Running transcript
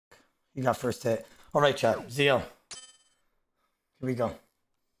He got first hit. All right, chat. Zio. Here we go.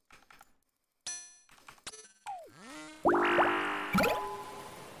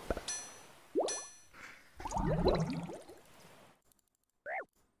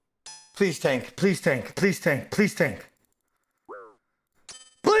 Please tank. Please tank. Please tank. Please tank.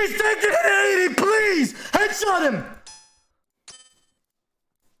 Please tank to hit 80. Please. Headshot him.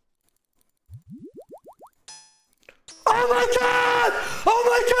 Oh my god! Oh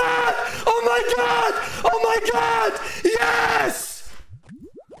my god! Oh my god! Oh my god! Yes!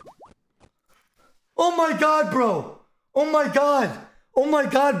 Oh my god, bro! Oh my god! Oh my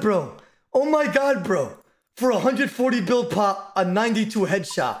god, bro! Oh my god, bro! For 140 build pop, a 92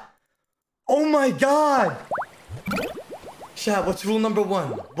 headshot. Oh my god! Chat, what's rule number one?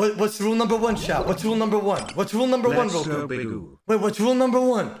 What's rule number one, chat? What's rule number one? What's rule number one, Roku? Wait, what's rule number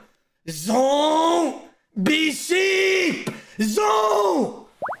one? Zone! Be sheep! Zone!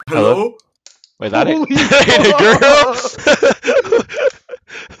 Hello? Wait, that ain't a girl?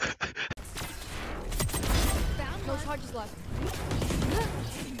 No charges left.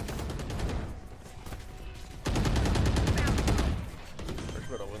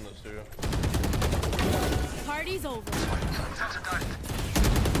 We're gonna win this, dude. Party's over.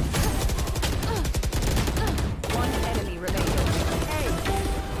 One enemy remaining.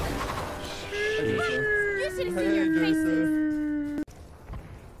 You should have seen your faces.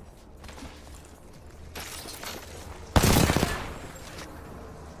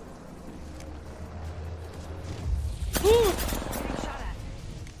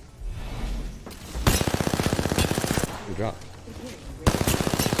 Good job.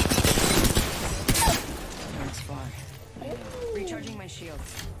 That's fine. Recharging my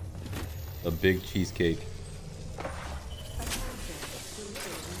shields. A big cheesecake.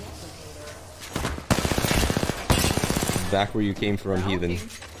 Back where you came from, heathen.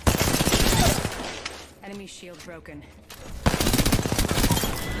 Enemy shield broken. I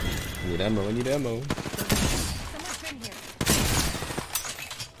need ammo, I need ammo. Someone's been here.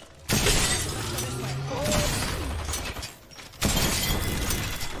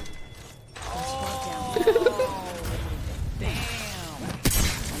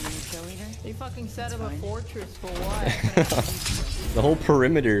 They fucking set up a fortress for what? The whole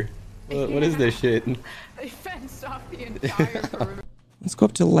perimeter. What is this shit? They fenced off the entire perimeter. Let's go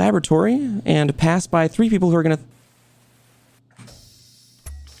up to the laboratory and pass by 3 people who are gonna...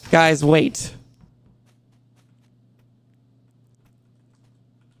 Guys, wait.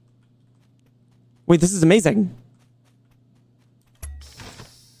 Wait, this is amazing.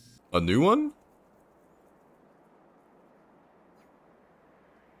 A new one?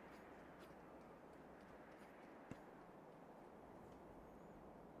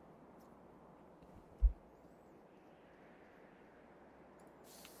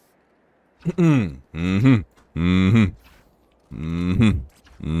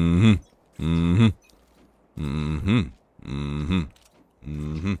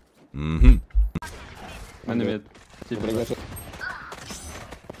 I'm the mid.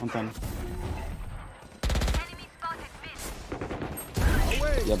 On time.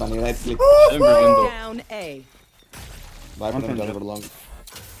 Yeah, bunny right click. Window. Down A. Buy for them over long.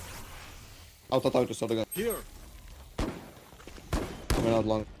 Out, so the gun. Here. Coming out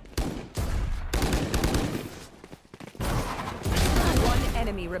long. One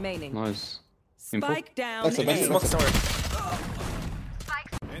enemy remaining. Nice. Spike down That's a best.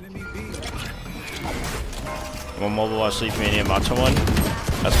 One mobile watch sleep medium matcha one.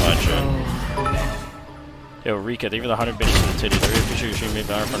 That's my shit. Yo, Rika, thank you for the 100 bits to the titty. I really appreciate you shooting me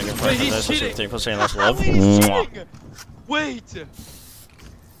down in front of your friends. That's such a thing for saying that's love. Wait!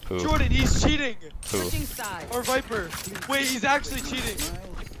 Who? Jordan, he's cheating! Who? Or Viper. Wait, he's actually cheating!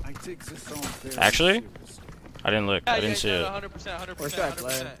 Actually? I didn't look. Yeah, I didn't see it. 100%,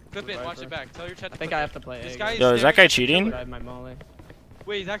 100%. Clip in, watch it back. Tell your chat to I think I have to play This A. guy Yo, is that guy cheating? I have my molly.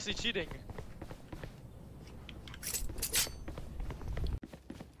 Wait, he's actually cheating.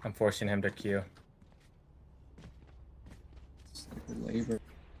 I'm forcing him to queue.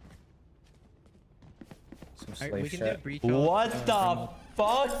 Some slave shit. What the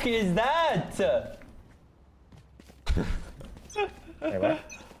fuck is that? Hey, what?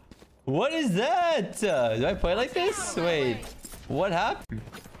 What is that? Do I play like this? Wait, what happened?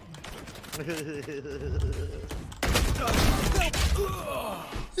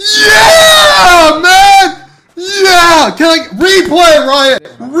 Yeah, man! Yeah! Can I replay, Riot?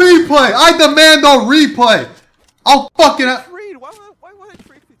 Replay! I demand a replay! I'll fucking... Why would I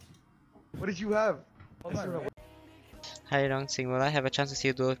trade with you? What did you have? Hi Rongsing, will I have a chance to see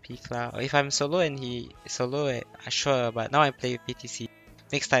you duo P Cloud? If I'm solo and he solo, sure, but now I play PTC.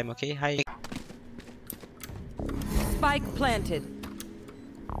 Next time, okay? Hi. Spike planted.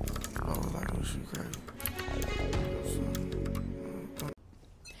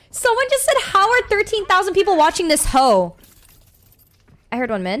 Someone just said, how are 13,000 people watching this hoe? I heard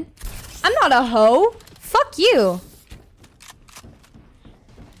one mid. I'm not a hoe. Fuck you.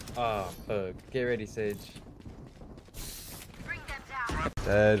 Oh, fuck. Get ready, Sage.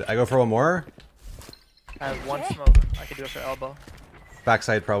 Dead. I go for one more. I have one smoke. I could do it for elbow.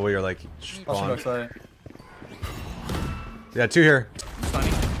 Backside probably, or like spawn. Backside. Yeah, 2 here.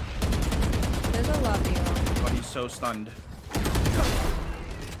 Stunning. There's a lot of you. Oh, he's so stunned.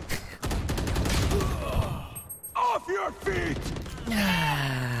 Off your feet!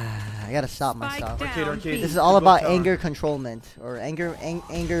 I gotta stop myself. Arcade. This is all about anger controlment or anger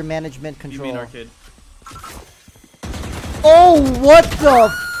management control. You mean arcade? Oh, what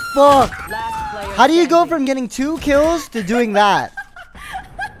the fuck? Last player How do you go standing. from getting 2 kills to doing that?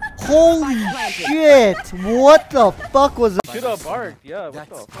 Holy shit! What the fuck was that? Shoot up, bark. Yeah, what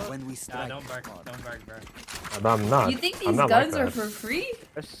the fuck? When we strike. Don't bark, bro. I'm not. You think these guns are for free?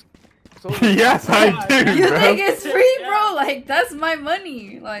 So Yes, I do. You think it's free, bro? Like, that's my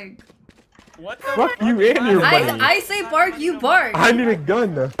money. Like, what the Fuck you and your money. I say bark, you bark. I need a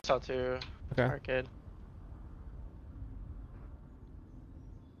gun though. Saw 2. Okay. Arcade.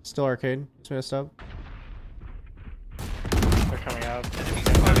 Still arcade. Just messed up. They're coming out.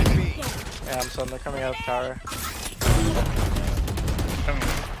 Yeah, I'm son. They're coming out of tower.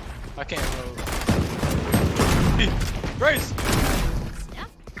 I can't move. Grace!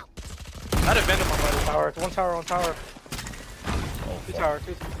 I had a Venom on my tower. One tower. 2 tower. I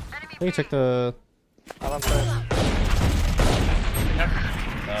think you took the. I'm on side.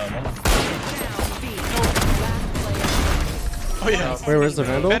 Oh yeah. Where was the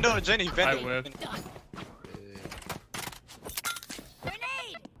Vandal? Vendo and Jenny. Vendo.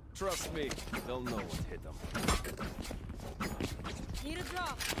 Trust me, they'll know what hit them. Need a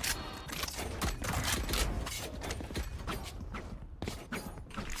drop.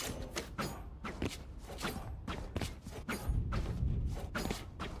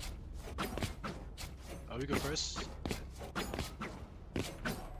 We go first.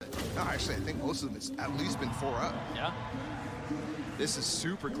 No, actually, I think most of them has at least been 4 up. Yeah. This is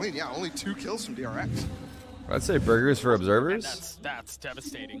super clean. Yeah, only 2 kills from DRX. I'd say burgers for observers. That's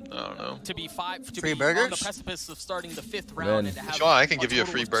devastating. I don't know. To be on the burgers? precipice of starting the 5th round and to have Sean, I can give you a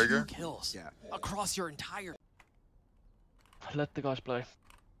total free of 2 burger. kills Yeah. across your entire. Let the gosh play.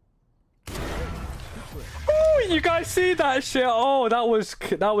 Oh, you guys see that shit? Oh, that was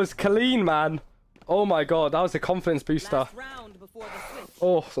clean, man. Oh my god, that was a confidence booster. Last round before the switch.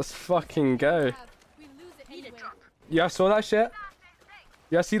 Oh, let's fucking go. Yeah, I saw that shit.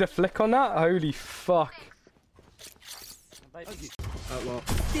 Yeah, see the flick on that? Holy fuck.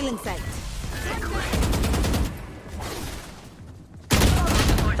 Still in sight.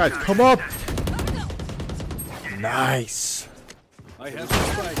 Guys, come up. Nice. I have the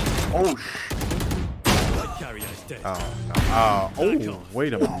spike. Oh, Carrier's dead. oh,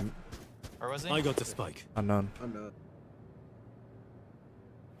 wait a minute. Or was I got the spike. Unknown.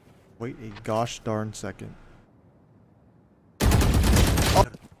 Wait a gosh darn second.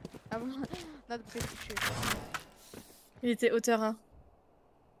 Il était au terrain.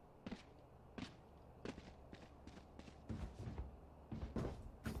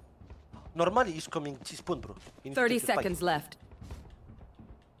 Normally he's coming teaspoon, bro. 30 seconds left.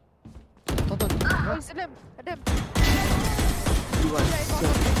 You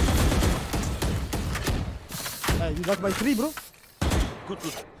got my 3, bro. Good.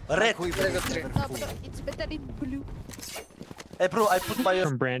 Red. It's better in blue. Hey, bro, I put my.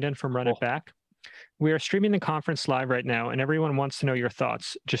 From Brandon from Run It Back. We are streaming the conference live right now, and everyone wants to know your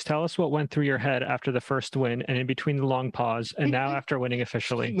thoughts. Just tell us what went through your head after the first win, and in between the long pause, and now after winning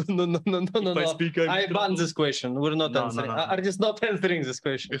officially. No. I banned this question. We're not answering. no. I'm just not answering this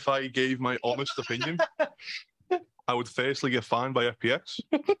question. If I gave my honest opinion, I would firstly get fined by FPS.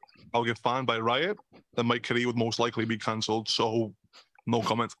 I'll get fined by Riot. Then my career would most likely be cancelled. So, no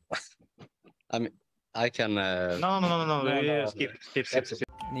comment. I mean, I can. No. Skip.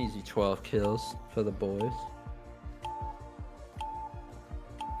 An easy 12 kills for the boys.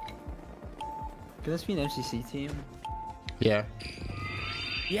 Could this be an MCC team? Yeah.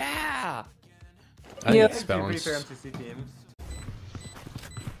 Yeah. I think it's balanced. MCC teams.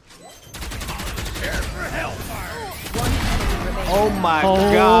 Oh my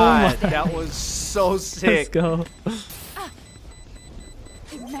god, that was so sick. Let's go.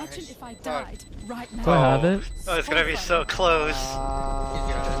 Imagine if I died right now. Do I have it? Oh, it's gonna be so close.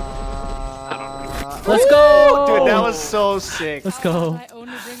 Let's go! Dude, that was so sick. Let's go. I own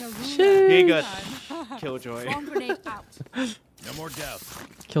Giga Killjoy. Bomb grenade out. No more doubts.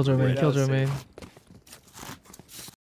 Killjoy main, Killjoy main.